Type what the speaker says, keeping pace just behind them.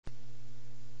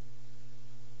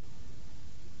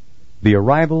The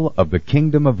Arrival of the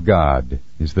Kingdom of God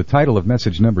is the title of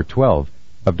message number 12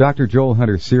 of Dr. Joel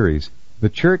Hunter's series, The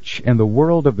Church and the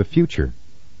World of the Future,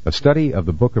 a study of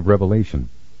the book of Revelation.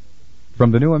 From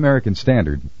the New American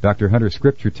Standard, Dr. Hunter's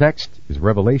scripture text is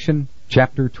Revelation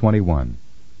chapter 21.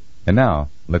 And now,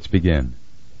 let's begin.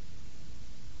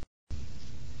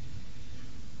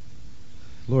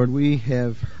 Lord, we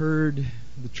have heard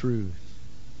the truth,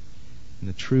 and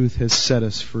the truth has set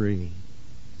us free.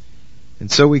 And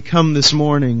so we come this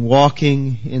morning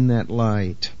walking in that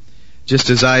light, just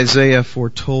as Isaiah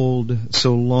foretold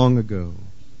so long ago,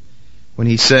 when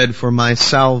he said, "For my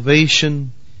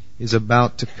salvation is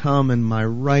about to come, and my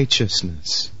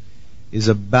righteousness is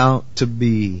about to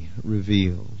be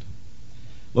revealed."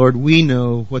 Lord, we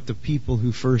know what the people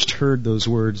who first heard those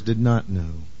words did not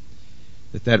know,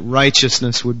 that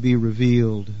righteousness would be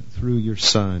revealed through your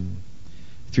Son,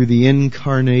 through the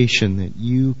incarnation, that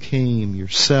you came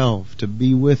yourself to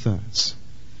be with us.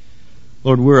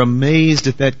 Lord, we're amazed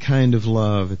at that kind of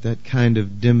love, at that kind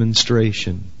of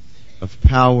demonstration of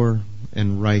power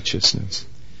and righteousness.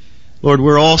 Lord,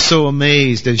 we're also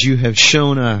amazed as you have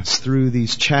shown us through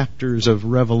these chapters of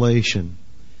Revelation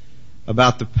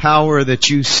about the power that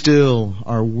you still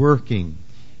are working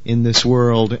in this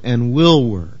world and will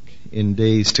work in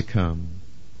days to come.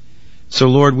 So,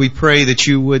 Lord, we pray that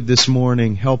you would this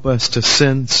morning help us to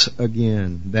sense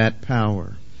again that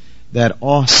power, that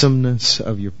awesomeness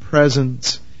of your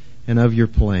presence and of your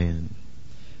plan.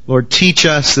 Lord, teach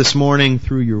us this morning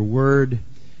through your word.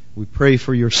 We pray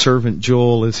for your servant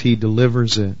Joel as he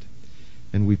delivers it,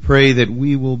 and we pray that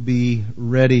we will be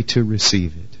ready to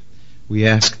receive it. We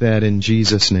ask that in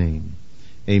Jesus' name.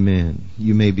 Amen.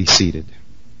 You may be seated.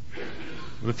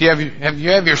 If you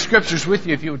have your scriptures with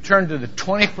you, if you would turn to the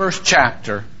 21st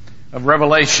chapter of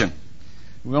Revelation.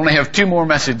 We only have 2 more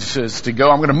messages to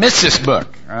go. I'm going to miss this book.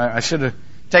 I should have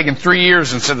taken 3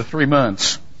 years instead of 3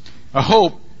 months. I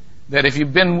hope that if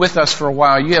you've been with us for a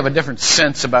while, you have a different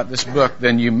sense about this book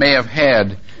than you may have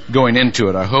had going into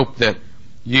it. I hope that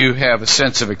you have a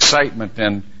sense of excitement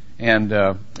and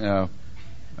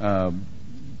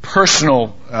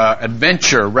personal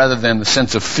adventure rather than the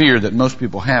sense of fear that most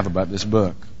people have about this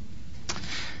book.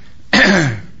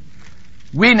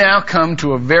 We now come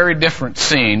to a very different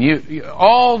scene.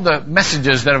 All the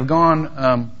messages that have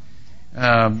gone,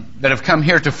 that have come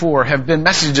heretofore, have been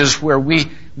messages where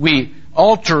we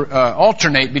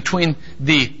alternate between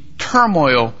the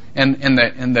turmoil and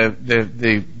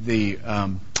the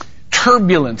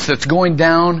turbulence that's going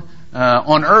down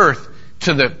on earth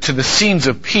to the scenes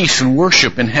of peace and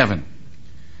worship in heaven.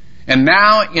 And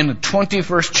now in the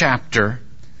 21st chapter,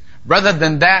 rather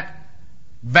than that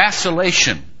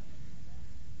vacillation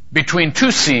between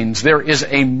 2 scenes, there is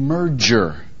a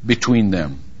merger between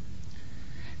them.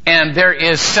 And there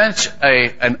is such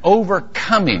an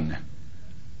overcoming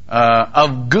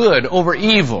of good over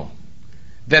evil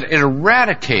that it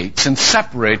eradicates and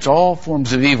separates all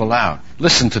forms of evil out.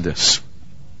 Listen to this.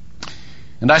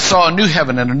 "And I saw a new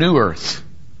heaven and a new earth.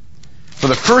 For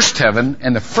the first heaven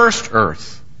and the first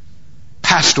earth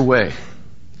passed away,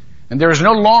 and there is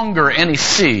no longer any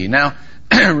sea." Now,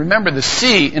 remember, the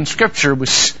sea in Scripture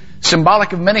was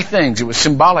symbolic of many things. It was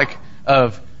symbolic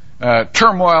of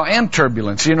turmoil and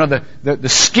turbulence. You know, the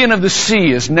skin of the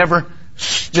sea is never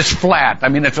just flat. I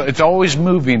mean, it's always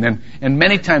moving and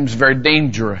many times very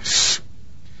dangerous.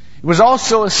 It was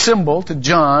also a symbol to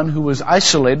John, who was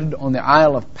isolated on the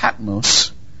Isle of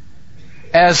Patmos,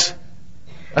 as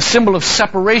a symbol of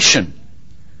separation.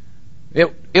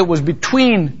 It was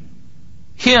between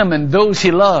him and those he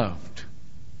loved.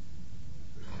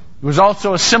 It was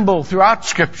also a symbol throughout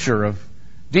Scripture of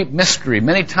deep mystery,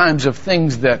 many times of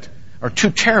things that are too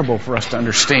terrible for us to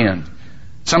understand.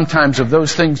 Sometimes of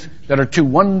those things that are too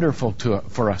wonderful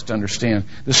for us to understand.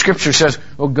 The Scripture says,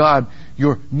 "Oh God,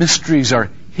 your mysteries are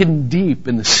hidden deep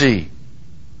in the sea."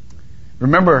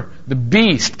 Remember, the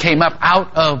beast came up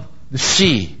out of the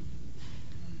sea.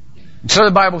 And so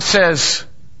the Bible says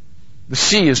the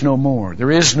sea is no more.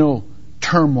 There is no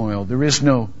turmoil. There is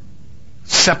no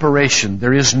separation.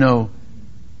 There is no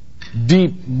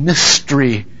deep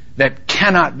mystery that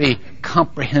cannot be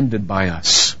comprehended by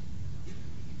us.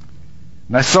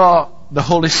 And I saw the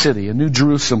holy city, a new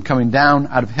Jerusalem, coming down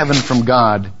out of heaven from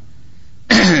God,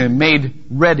 made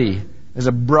ready as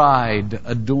a bride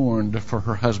adorned for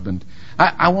her husband.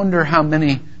 I wonder how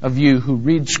many of you who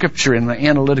read Scripture in an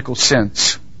analytical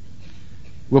sense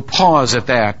will pause at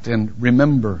that and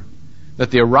remember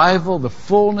that the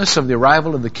fullness of the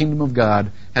arrival of the kingdom of God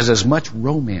has as much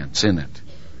romance in it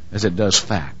as it does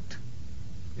fact.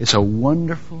 It's a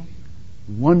wonderful,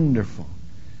 wonderful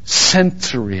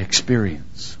sensory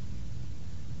experience.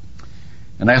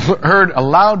 And I heard a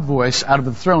loud voice out of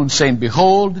the throne saying,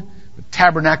 Behold, the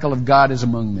tabernacle of God is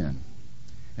among men.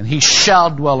 And He shall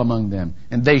dwell among them,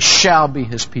 and they shall be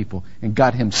His people, and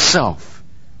God Himself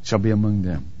shall be among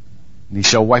them. And He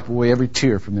shall wipe away every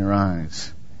tear from their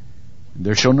eyes. And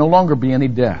there shall no longer be any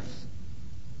death.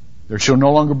 There shall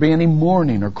no longer be any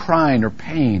mourning or crying or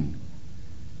pain,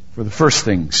 for the first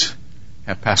things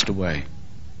have passed away.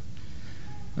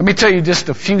 Let me tell you just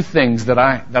a few things that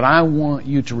I want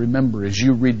you to remember as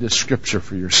you read this scripture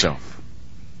for yourself.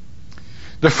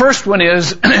 The first one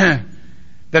is that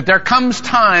there comes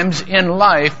times in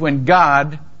life when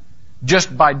God,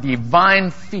 just by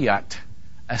divine fiat,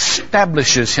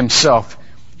 establishes Himself.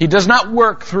 He does not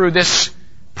work through this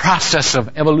process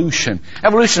of evolution.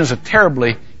 Evolution is a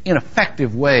terribly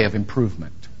ineffective way of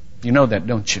improvement. You know that,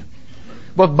 don't you?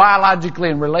 Both biologically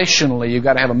and relationally, you've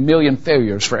got to have 1,000,000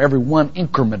 failures for every one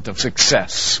increment of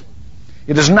success.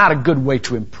 It is not a good way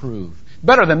to improve.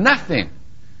 Better than nothing,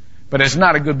 but it's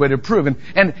not a good way to improve.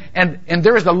 And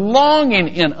there is a longing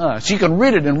in us. You can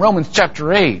read it in Romans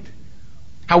chapter 8.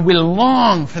 How we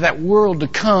long for that world to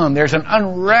come. There's an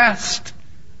unrest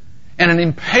and an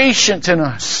impatience in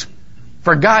us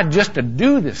for God just to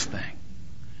do this thing.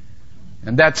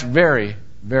 And that's very,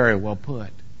 very well put.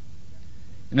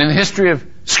 And in the history of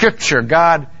Scripture,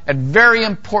 God, at very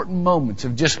important moments,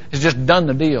 has just done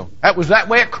the deal. That was that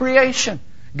way at creation.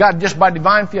 God, just by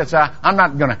divine fiat, said, I'm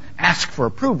not going to ask for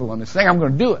approval on this thing. I'm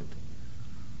going to do it.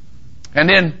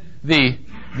 And in the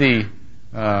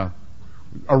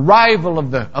arrival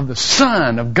of the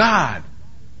Son of God,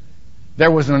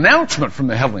 there was an announcement from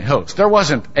the heavenly host. There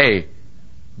wasn't a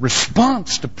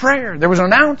response to prayer. There was an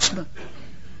announcement.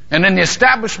 And in the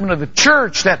establishment of the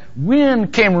church, that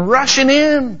wind came rushing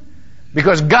in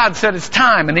because God said it's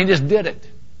time, and He just did it.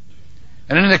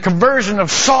 And in the conversion of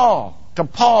Saul to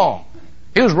Paul,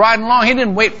 he was riding along. He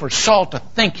didn't wait for Saul to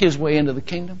think his way into the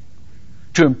kingdom,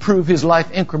 to improve his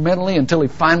life incrementally until he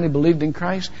finally believed in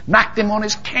Christ. Knocked him on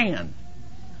his can.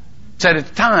 Said,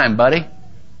 it's time, buddy.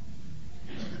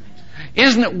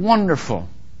 Isn't it wonderful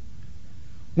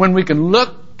when we can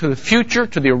look to the future,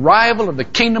 to the arrival of the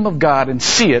kingdom of God, and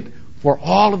see it for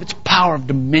all of its power of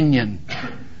dominion?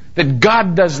 That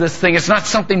God does this thing. It's not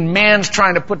something man's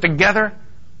trying to put together.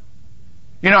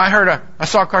 You know, I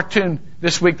saw a cartoon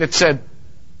this week that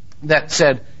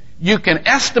said you can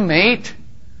estimate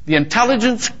the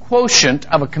intelligence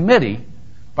quotient of a committee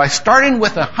by starting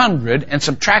with 100 and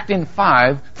subtracting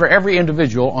 5 for every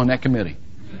individual on that committee.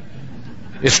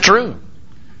 It's true.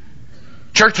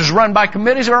 Churches run by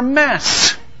committees are a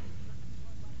mess.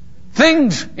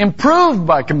 Things improved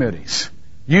by committees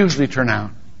usually turn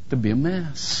out to be a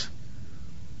mess.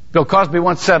 Bill Cosby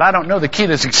once said, I don't know the key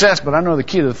to success, but I know the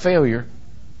key to the failure,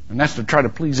 and that's to try to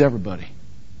please everybody.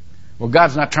 Well,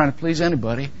 God's not trying to please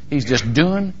anybody. He's just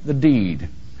doing the deed.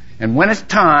 And when it's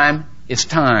time, it's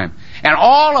time. And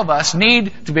all of us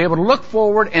need to be able to look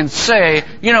forward and say,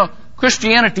 you know,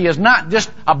 Christianity is not just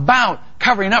about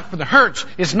covering up for the hurts.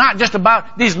 It's not just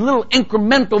about these little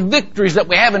incremental victories that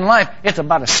we have in life. It's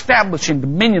about establishing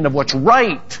dominion of what's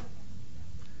right.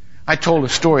 I told a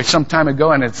story some time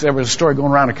ago, and there was a story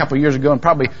going around a couple of years ago, and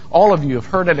probably all of you have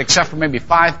heard it except for maybe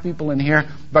 5 people in here.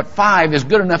 But 5 is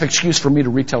good enough excuse for me to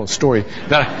retell a story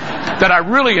that I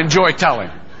really enjoy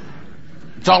telling.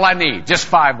 It's all I need, just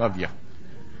 5 of you.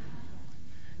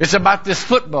 It's about this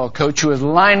football coach who is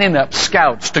lining up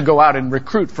scouts to go out and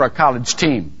recruit for a college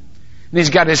team. And he's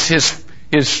got his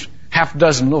half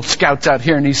dozen little scouts out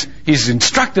here, and he's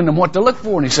instructing them what to look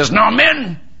for. And he says, now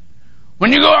men,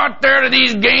 when you go out there to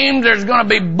these games, there's going to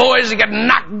be boys that get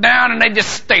knocked down and they just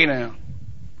stay down.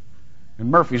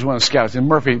 And Murphy's one of the scouts, and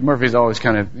Murphy's always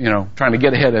kind of, you know, trying to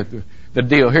get ahead of the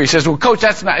deal here. He says, well, coach,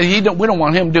 that's not, we don't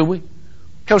want him, do we?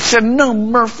 Coach said, no,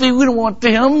 Murphy, we don't want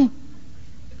him.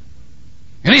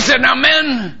 And he said, now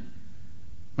men,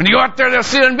 when you go out there, there'll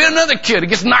see there'll be another kid. He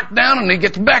gets knocked down and he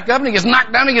gets back up and he gets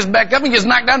knocked down and he gets back up and he gets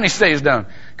knocked down and he stays down.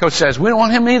 Coach says, we don't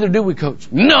want him either, do we,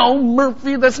 Coach? No,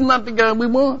 Murphy, that's not the guy we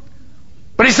want.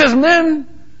 But he says, men,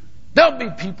 there'll be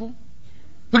people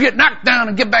who get knocked down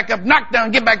and get back up, knocked down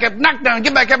and get back up, knocked down and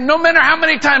get back up. No matter how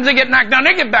many times they get knocked down,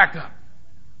 they get back up.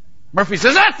 Murphy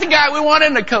says, that's the guy we want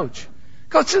in the coach.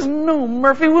 Coach says, no,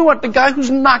 Murphy, we want the guy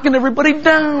who's knocking everybody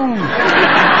down.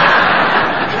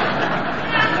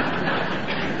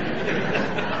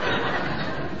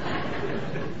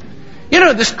 You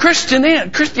know, this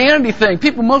Christianity thing,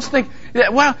 people most think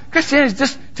that, well, Christianity is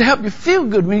just to help you feel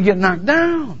good when you get knocked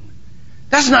down.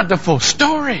 That's not the full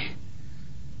story.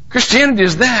 Christianity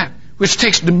is that which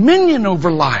takes dominion over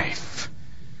life,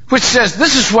 which says,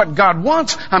 this is what God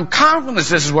wants. I'm confident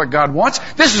this is what God wants.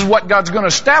 This is what God's going to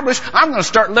establish. I'm going to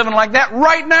start living like that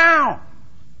right now.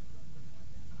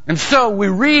 And so we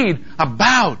read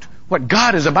about what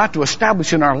God is about to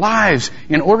establish in our lives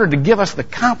in order to give us the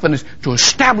confidence to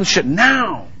establish it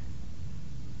now.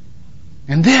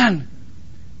 And then,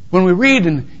 when we read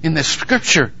in the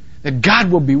Scripture that God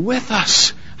will be with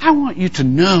us, I want you to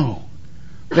know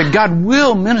that God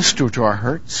will minister to our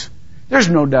hurts. There's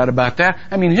no doubt about that.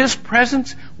 I mean, His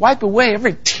presence wipe away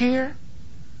every tear.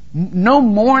 No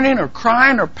mourning or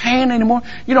crying or pain anymore.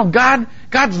 You know,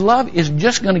 God's love is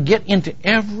just going to get into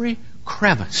every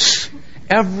crevice,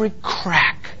 every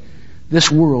crack this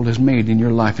world has made in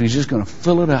your life, and He's just going to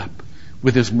fill it up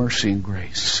with His mercy and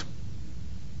grace.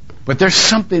 But there's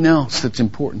something else that's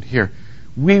important here.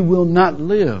 We will not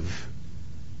live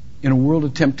in a world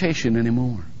of temptation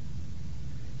anymore.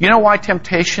 You know why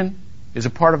temptation is a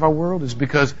part of our world? It's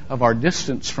because of our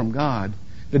distance from God,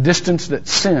 the distance that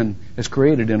sin has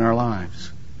created in our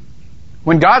lives.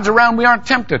 When God's around, we aren't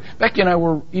tempted. Becky and I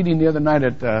were eating the other night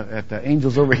at the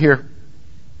Angels over here.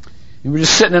 And we were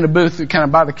just sitting in a booth kind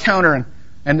of by the counter,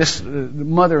 and this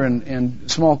mother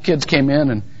and small kids came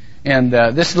in, and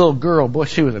this little girl, boy,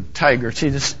 she was a tiger. She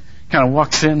just kind of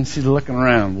walks in and she's looking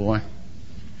around, boy.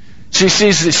 She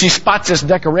spots this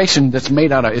decoration that's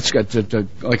made out of, it's got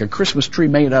like a Christmas tree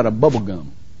made out of bubble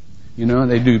gum. You know,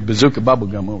 they do bazooka bubble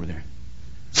gum over there.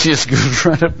 She just goes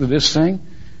right up to this thing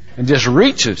and just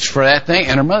reaches for that thing.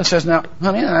 And her mother says, now,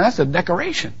 honey, that's a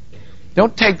decoration.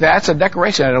 Don't take that. That's a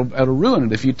decoration. It'll ruin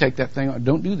it if you take that thing out.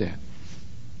 Don't do that.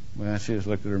 Well, she just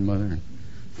looked at her mother and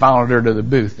followed her to the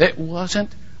booth. It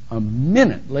wasn't a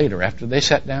minute later after they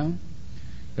sat down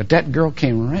that girl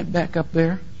came right back up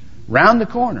there, round the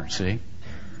corner, see.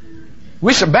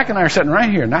 Beck and I are sitting right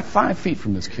here, not 5 feet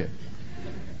from this kid.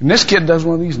 And this kid does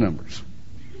one of these numbers.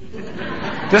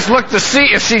 Just look to see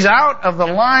if she's out of the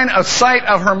line of sight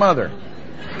of her mother.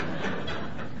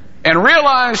 And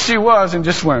realized she was and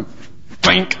just went,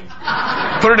 blink,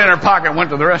 put it in her pocket,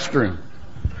 went to the restroom.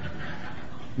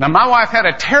 Now, my wife had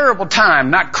a terrible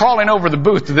time not crawling over the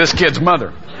booth to this kid's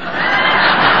mother.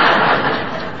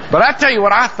 But I tell you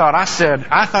what I thought.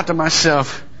 I thought to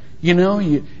myself, you know,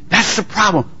 that's the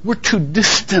problem. We're too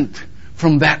distant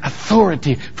from that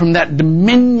authority, from that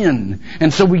dominion.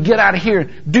 And so we get out of here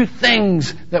and do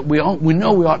things that we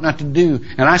know we ought not to do.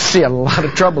 And I see a lot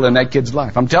of trouble in that kid's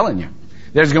life. I'm telling you.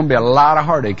 There's going to be a lot of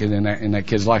heartache in that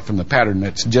kid's life from the pattern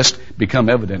that's just become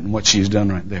evident in what she's done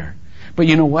right there. But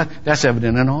you know what? That's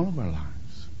evident in all of our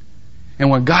lives. And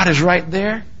when God is right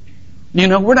there, you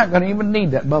know, we're not going to even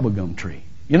need that bubblegum tree.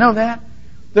 You know that?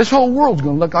 This whole world's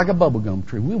going to look like a bubblegum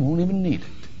tree. We won't even need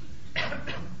it.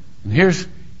 And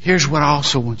here's what I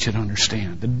also want you to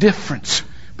understand. The difference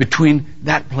between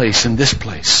that place and this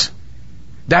place.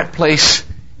 That place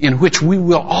in which we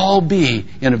will all be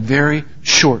in a very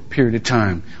short period of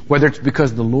time. Whether it's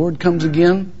because the Lord comes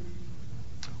again,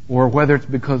 or whether it's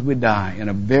because we die in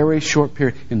a very short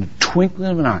period, in the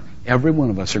twinkling of an eye, every one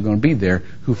of us are going to be there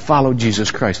who follow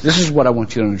Jesus Christ. This is what I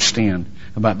want you to understand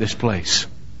about this place.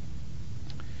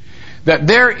 That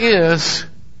there is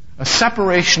a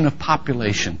separation of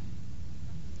population.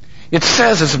 It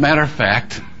says, as a matter of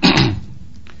fact,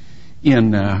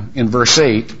 in verse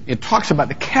 8, it talks about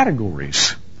the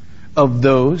categories of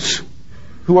those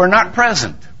who are not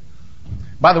present.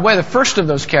 By the way, the first of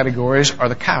those categories are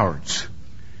the cowards.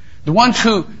 The ones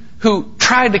who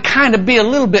tried to kind of be a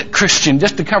little bit Christian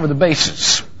just to cover the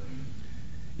bases.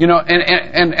 You know,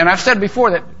 and I've said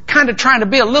before that kind of trying to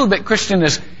be a little bit Christian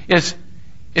is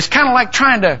kind of like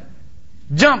trying to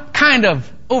jump kind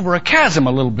of over a chasm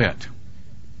a little bit.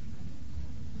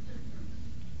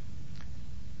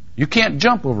 You can't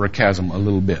jump over a chasm a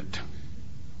little bit.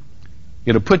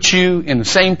 It'll put you in the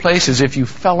same place as if you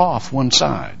fell off one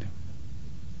side.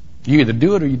 You either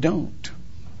do it or you don't.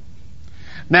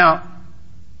 Now,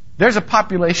 there's a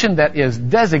population that is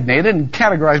designated and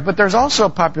categorized, but there's also a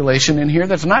population in here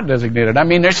that's not designated. I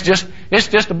mean, it's just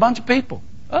a bunch of people.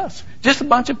 Us. Just a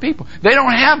bunch of people. They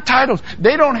don't have titles.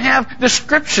 They don't have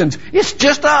descriptions. It's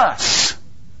just us.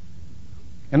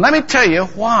 And let me tell you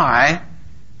why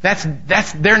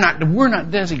we're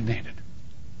not designated.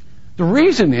 The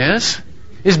reason is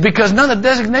because none of the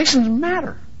designations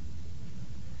matter.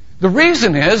 The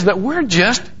reason is that we're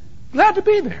just glad to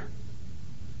be there.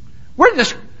 We're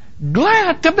just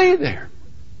glad to be there.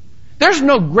 There's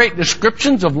no great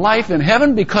descriptions of life in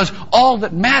heaven because all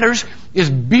that matters is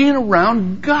being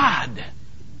around God.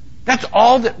 That's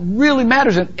all that really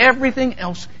matters, and everything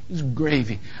else is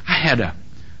gravy. I had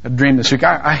dream this week.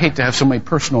 I hate to have so many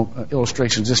personal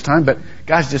illustrations this time, but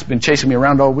God's just been chasing me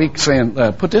around all week saying,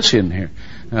 put this in here.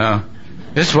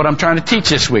 This is what I'm trying to teach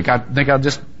this week. I think I'll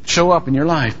just show up in your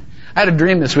life. I had a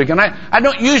dream this week, and I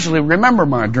don't usually remember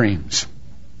my dreams.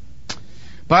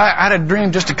 But I had a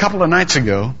dream just a couple of nights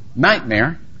ago,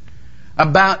 nightmare,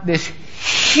 about this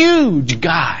huge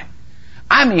guy.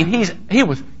 I mean, he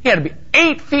had to be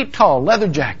 8 feet tall, leather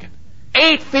jacket.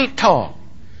 8 feet tall.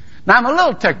 Now, I'm a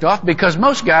little ticked off because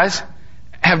most guys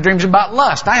have dreams about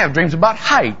lust. I have dreams about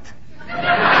height.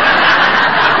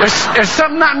 There's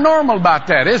something not normal about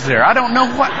that, is there? I don't know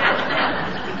what.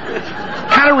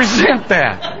 Kind of resent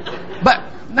that. But,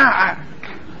 no,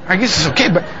 I guess it's okay.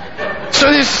 But,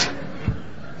 so this,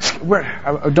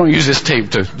 I don't use this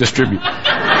tape to distribute.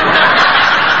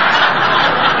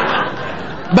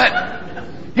 But,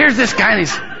 here's this guy,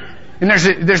 and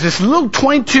there's this little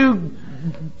 .22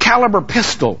 caliber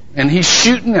pistol, and he's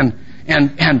shooting and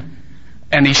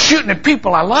he's shooting at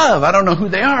people I love. I don't know who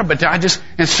they are, but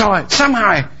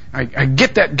somehow I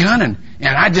get that gun and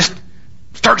I just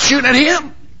start shooting at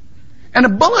him, and the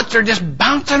bullets are just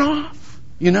bouncing off,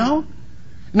 and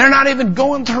they're not even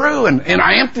going through, and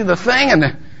I empty the thing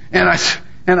and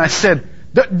I said,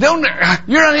 "Don't,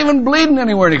 you're not even bleeding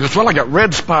anywhere." And he goes, "Well, I got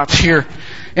red spots here,"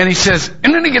 and he says,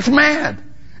 and then he gets mad.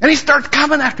 And he starts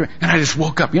coming after me. And I just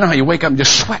woke up. You know how you wake up and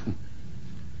just sweating?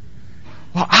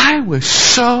 Well, I was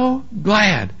so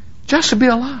glad just to be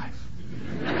alive.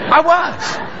 I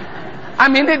was. I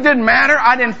mean, it didn't matter.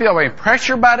 I didn't feel any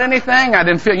pressure about anything. I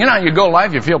didn't feel, how you go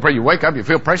life, you feel pressure, you wake up, you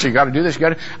feel pressure, you got to do this,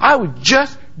 I was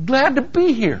just glad to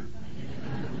be here.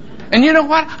 And you know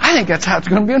what? I think that's how it's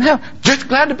going to be in heaven. Just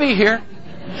glad to be here.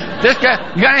 You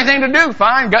got anything to do?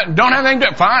 Fine. Don't have anything to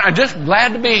do? Fine. I'm just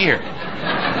glad to be here.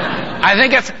 I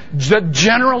think that's the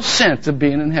general sense of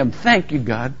being in heaven. Thank you,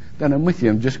 God, that I'm with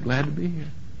you. I'm just glad to be here.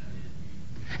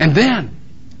 And then,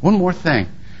 one more thing.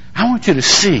 I want you to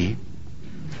see,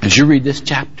 as you read this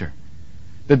chapter,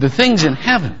 that the things in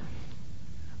heaven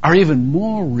are even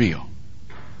more real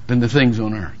than the things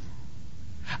on earth.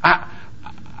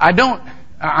 I'm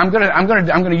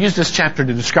going to use this chapter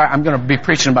to describe. I'm going to be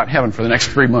preaching about heaven for the next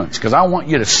 3 months because I want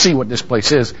you to see what this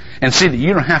place is and see that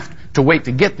you don't have to wait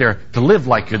to get there to live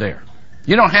like you're there.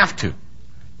 You don't have to.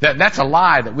 That's a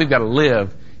lie that we've got to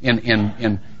live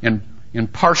in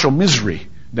partial misery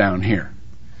down here.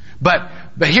 But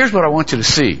here's what I want you to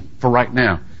see for right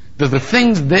now: that the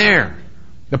things there,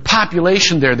 the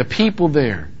population there, the people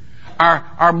there,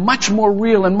 are much more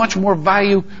real and much more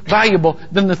valuable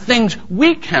than the things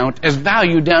we count as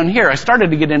value down here. I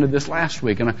started to get into this last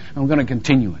week, and I'm going to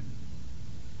continue it.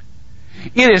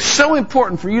 It is so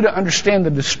important for you to understand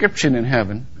the description in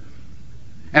heaven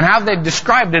and how they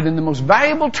described it in the most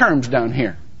valuable terms down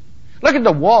here. Look at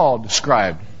the wall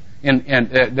described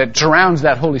that surrounds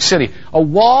that holy city. A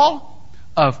wall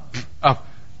of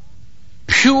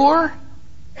pure,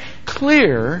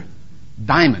 clear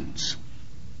diamonds.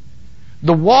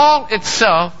 The wall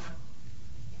itself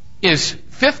is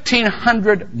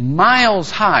 1,500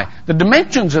 miles high. The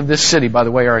dimensions of this city, by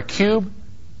the way, are a cube.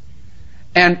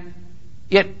 And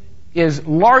it is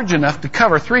large enough to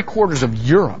cover 3/4 of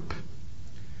Europe.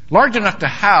 Large enough to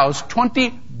house 20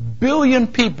 billion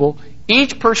people,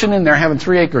 each person in there having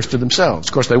 3 acres to themselves.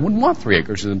 Of course, they wouldn't want 3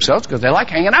 acres to themselves because they like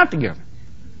hanging out together.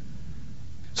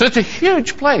 So it's a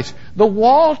huge place. The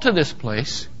wall to this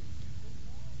place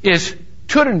is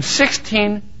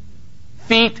 216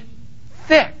 feet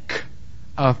thick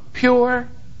of pure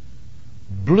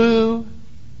blue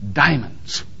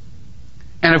diamonds.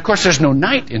 And of course, there's no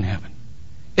night in heaven.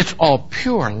 It's all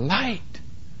pure light.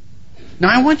 Now,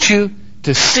 I want you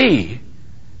to see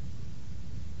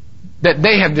that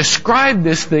they have described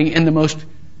this thing in the most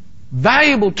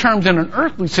valuable terms in an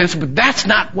earthly sense, but that's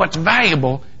not what's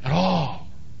valuable at all.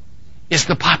 It's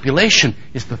the population,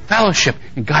 it's the fellowship,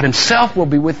 and God Himself will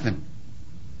be with them.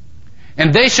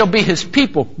 And they shall be His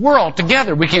people. We're all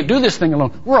together. We can't do this thing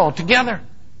alone. We're all together.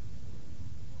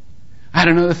 I had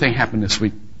another thing happen this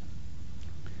week.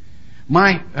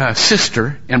 My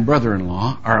sister and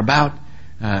brother-in-law are about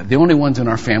the only ones in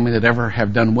our family that ever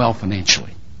have done well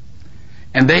financially.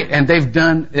 And they've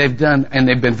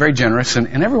been very generous,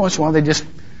 and every once in a while they just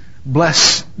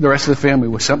bless the rest of the family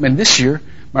with something. And this year,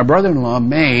 my brother-in-law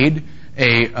made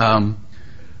a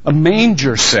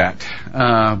manger set,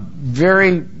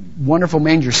 very wonderful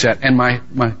manger set, and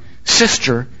my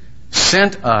sister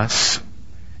sent us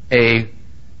a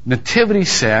nativity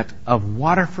set of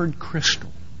Waterford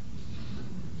crystal.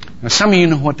 Now, some of you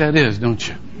know what that is, don't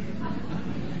you?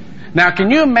 Now,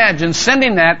 can you imagine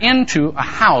sending that into a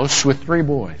house with 3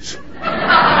 boys?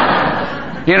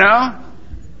 You know?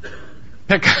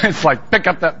 it's like pick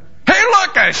up that, hey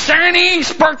look, a shiny,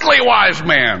 sparkly wise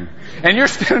man. And you're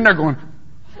standing there going,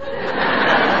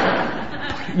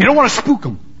 you don't want to spook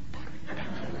them.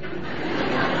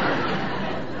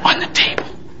 On the table.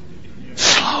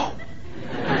 Slow.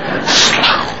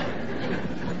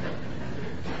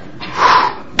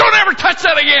 Don't ever touch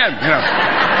that again.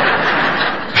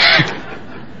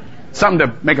 Something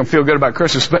to make them feel good about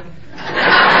Christmas, but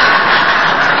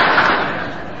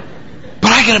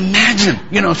I can imagine,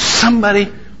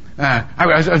 somebody,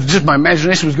 my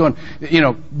imagination was going,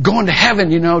 going to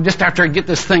heaven, just after I get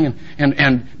this thing,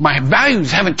 and my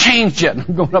values haven't changed yet. And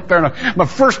I'm going up there, and my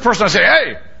first person I say,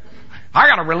 hey, I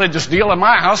got a religious deal in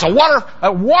my house, a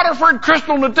Waterford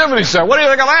Crystal Nativity set. What do you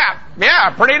think of that?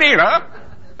 Yeah, pretty neat, huh?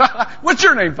 What's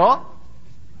your name, fella?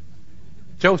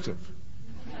 Joseph.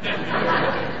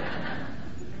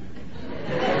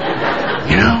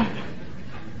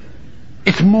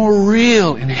 It's more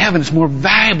real in heaven. It's more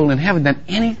valuable in heaven than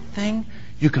anything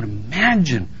you can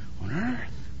imagine on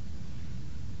earth.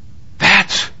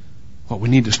 That's what we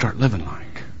need to start living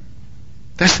like.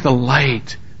 That's the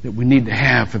light that we need to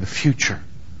have for the future.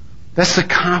 That's the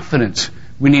confidence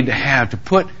we need to have to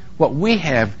put what we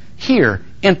have here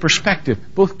in perspective,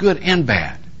 both good and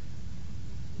bad.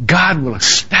 God will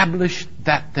establish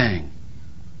that thing,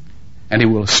 and He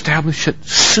will establish it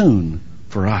soon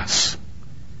for us.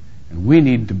 And we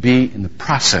need to be in the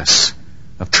process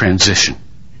of transition.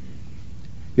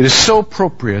 It is so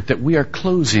appropriate that we are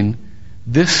closing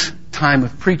this time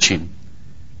of preaching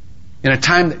in a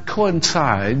time that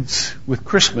coincides with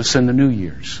Christmas and the New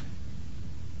Year's.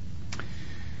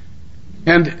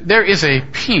 And there is a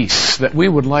piece that we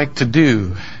would like to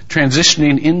do,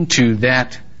 transitioning into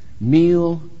that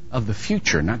meal of the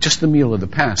future, not just the meal of the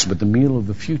past, but the meal of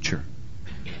the future.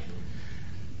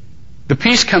 The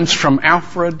piece comes from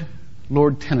Alfred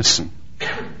Lord Tennyson,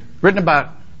 written about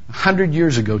 100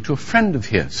 years ago to a friend of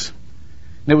his.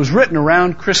 And it was written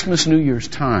around Christmas, New Year's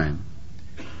time.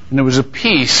 And it was a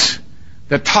piece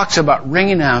that talks about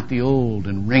ringing out the old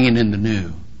and ringing in the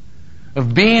new,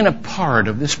 of being a part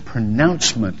of this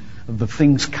pronouncement of the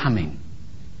things coming.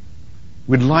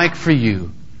 We'd like for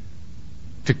you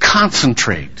to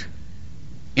concentrate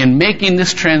in making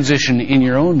this transition in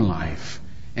your own life,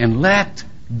 and let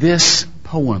this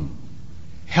poem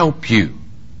help you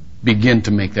begin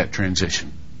to make that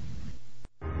transition.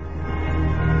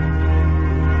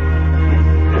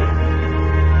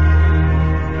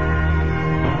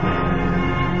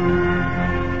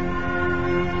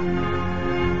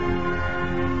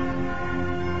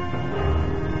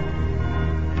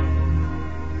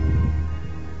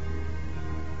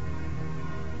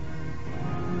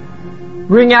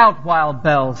 Ring out, wild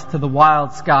bells, to the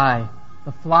wild sky,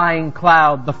 the flying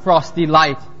cloud, the frosty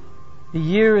light. The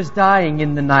year is dying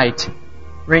in the night.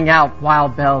 Ring out,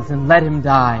 wild bells, and let him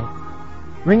die.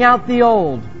 Ring out the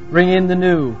old, ring in the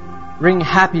new. Ring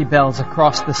happy bells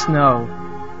across the snow.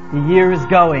 The year is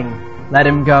going, let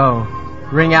him go.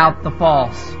 Ring out the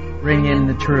false, ring in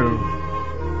the true.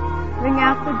 Ring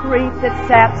out the grief that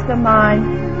saps the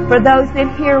mind. For those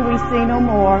that hear we see no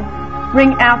more.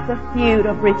 Ring out the feud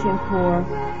of rich and poor.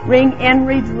 Ring in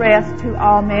redress to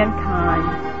all mankind.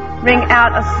 Ring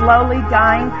out a slowly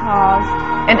dying cause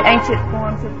and ancient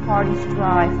forms of party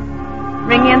strife.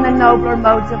 Ring in the nobler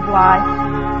modes of life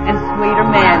and sweeter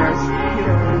manners,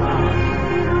 purer life.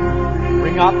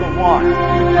 Ring out the want, the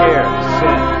care, the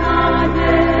sin,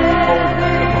 the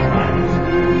coldness of the times.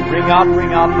 Ring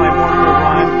out my mournful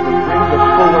rhymes that bring the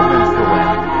fuller minstrel in.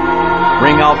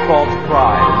 Ring out false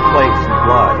pride and place and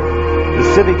blood, the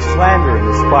civic slander and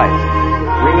the spite.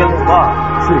 Ring in the love,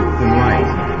 truth and right.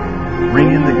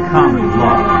 Ring in the common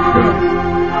love and good.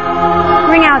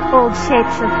 Ring out old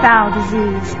shapes of foul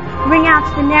disease. Ring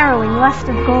out the narrowing lust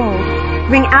of gold.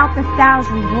 Ring out the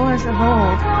 1,000 wars of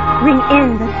old. Ring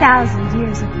in the 1,000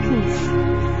 years of peace.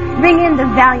 Ring in the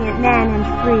valiant man and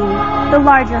free, the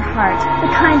larger heart, the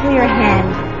kindlier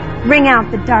hand. Ring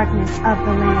out the darkness of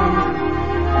the land.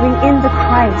 Ring in the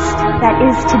Christ that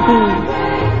is to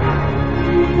be.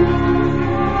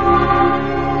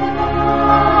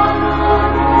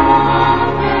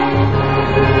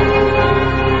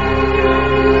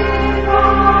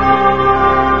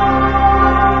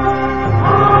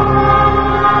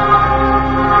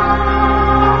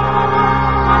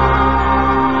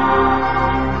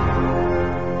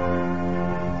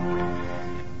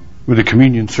 Would the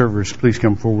communion servers please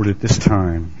come forward at this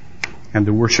time, and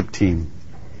the worship team.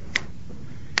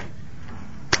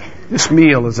 This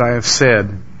meal, as I have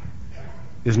said,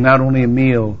 is not only a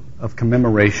meal of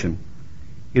commemoration,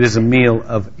 it is a meal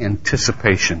of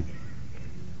anticipation.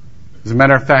 As a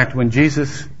matter of fact, when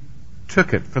Jesus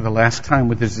took it for the last time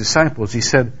with his disciples, he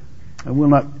said, I will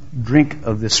not drink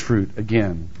of this fruit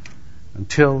again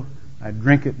until I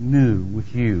drink it new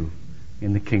with you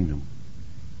in the kingdom.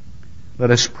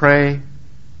 Let us pray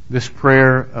this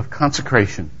prayer of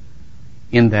consecration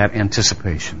in that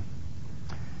anticipation.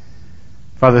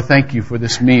 Father, thank you for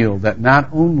this meal that not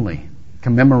only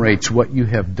commemorates what you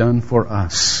have done for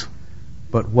us,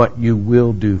 but what you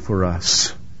will do for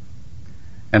us.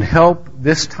 And help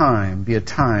this time be a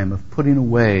time of putting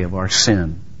away of our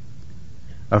sin,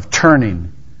 of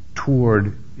turning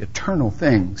toward eternal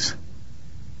things.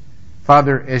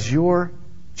 Father, as your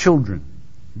children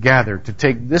gather to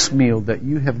take this meal that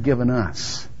you have given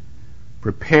us,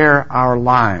 prepare our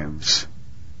lives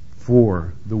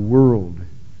for the world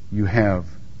you have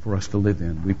for us to live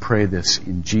in. We pray this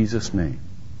in Jesus' name.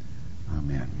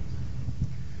 Amen.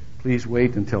 Please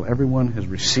wait until everyone has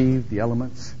received the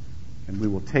elements, and we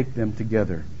will take them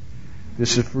together.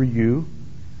 This is for you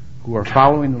who are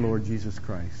following the Lord Jesus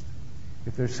Christ.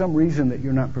 If there's some reason that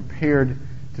you're not prepared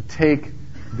to take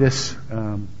this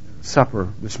supper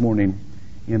this morning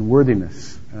in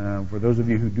worthiness, for those of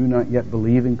you who do not yet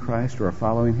believe in Christ or are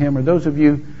following Him, or those of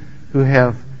you who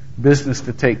have business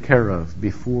to take care of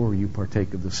before you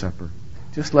partake of the supper,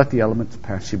 just let the elements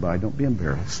pass you by. Don't be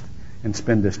embarrassed, and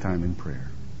spend this time in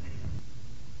prayer.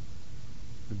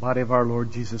 The body of our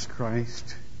Lord Jesus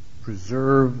Christ,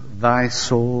 preserve thy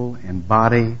soul and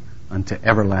body unto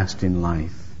everlasting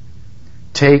life.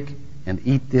 Take and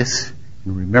eat this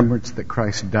in remembrance that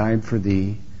Christ died for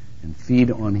thee, and feed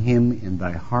on him in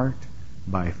thy heart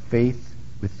by faith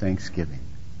with thanksgiving.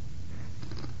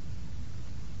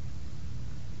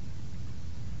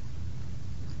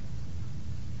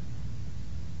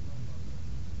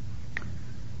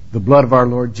 The blood of our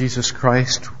Lord Jesus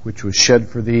Christ, which was shed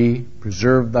for thee,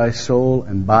 preserve thy soul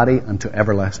and body unto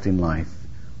everlasting life.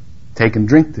 Take and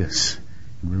drink this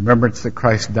in remembrance that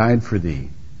Christ died for thee,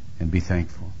 and be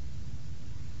thankful.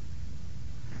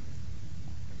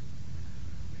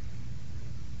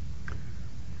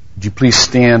 Would you please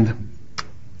stand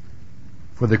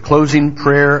for the closing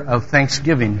prayer of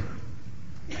thanksgiving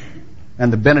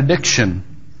and the benediction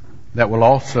that will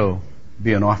also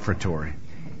be an offertory.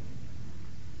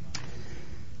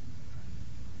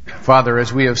 Father,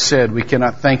 as we have said, we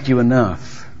cannot thank you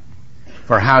enough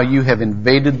for how you have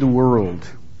invaded the world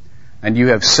and you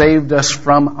have saved us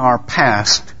from our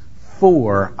past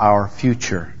for our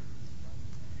future.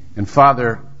 And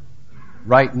Father,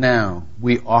 right now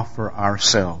we offer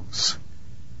ourselves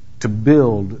to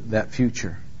build that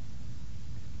future.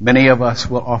 Many of us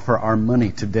will offer our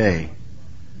money today.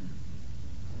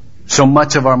 So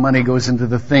much of our money goes into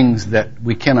the things that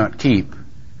we cannot keep.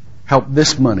 Help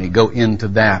this money go into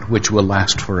that which will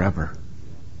last forever.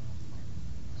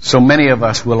 So many of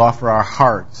us will offer our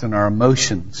hearts and our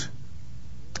emotions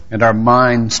and our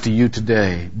minds to you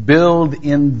today. Build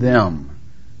in them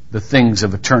the things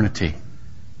of eternity,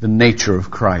 the nature of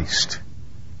Christ.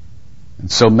 And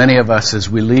so many of us, as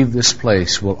we leave this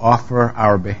place, will offer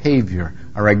our behavior,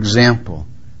 our example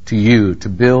to you to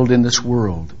build in this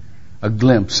world a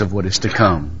glimpse of what is to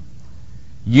come.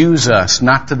 Use us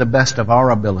not to the best of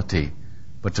our ability,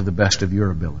 but to the best of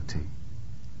your ability.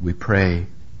 We pray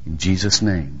in Jesus'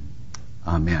 name.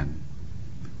 Amen.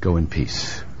 Go in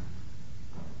peace.